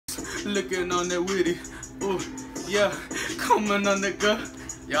flicking on that witty. Ooh, yeah, coming on the gut.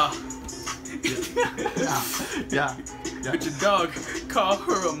 Yeah. Yeah. Bitch a dog, call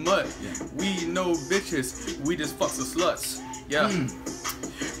her a mutt. We no bitches, we just fuck some sluts. Yeah.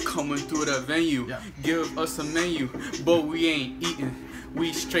 Coming through the venue, give us a menu, but we ain't eating.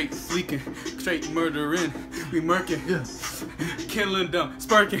 We straight fleeking, straight murdering, we murking, killing them,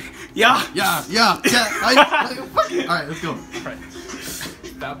 sparking. Yeah. Alright, let's go. Alright.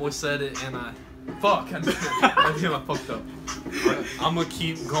 That boy said it and I fucked up. Right. I'ma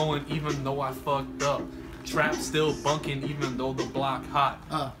keep going even though I fucked up. Trap still bunking even though the block hot.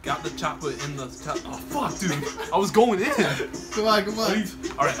 Got the chopper in the top. Oh fuck, dude! I was going in. Come on.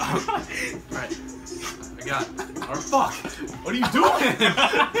 Alright. Alright. I got it. Alright, fuck. What are you doing?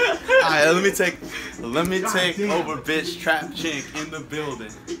 Alright, let me take over, bitch. Trap chink in the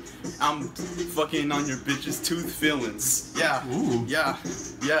building. I'm fucking on your bitch's tooth fillings. Yeah. Ooh. Yeah.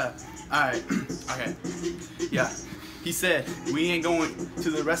 Alright. Okay. Yeah. He said we ain't going to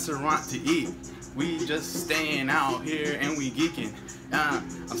the restaurant to eat. We just staying out here and we geeking. I'm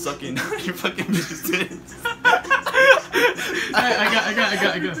sucking on your fucking bitch's tits. I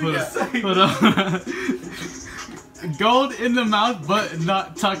got. Hold on. Gold in the mouth, but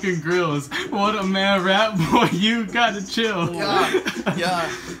not talking grills. What a man rap, boy, you gotta chill. Yeah,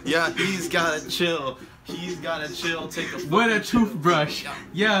 he's gotta chill. Take a With a toothbrush.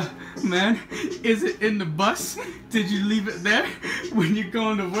 Yeah, man. Is it in the bus? Did you leave it there when you're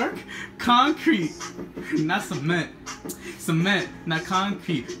going to work? Concrete, not cement. Cement, not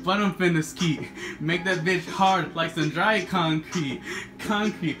concrete. But I'm finna skeet. Make that bitch hard like some dry concrete.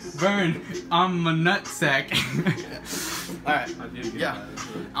 Concrete, burn on my nutsack. Alright, yeah.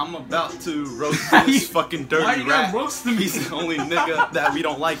 I'm about to roast this fucking dirty rat. He's the only nigga that we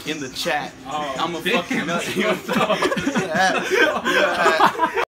don't like in the chat. I'm a fucking nut.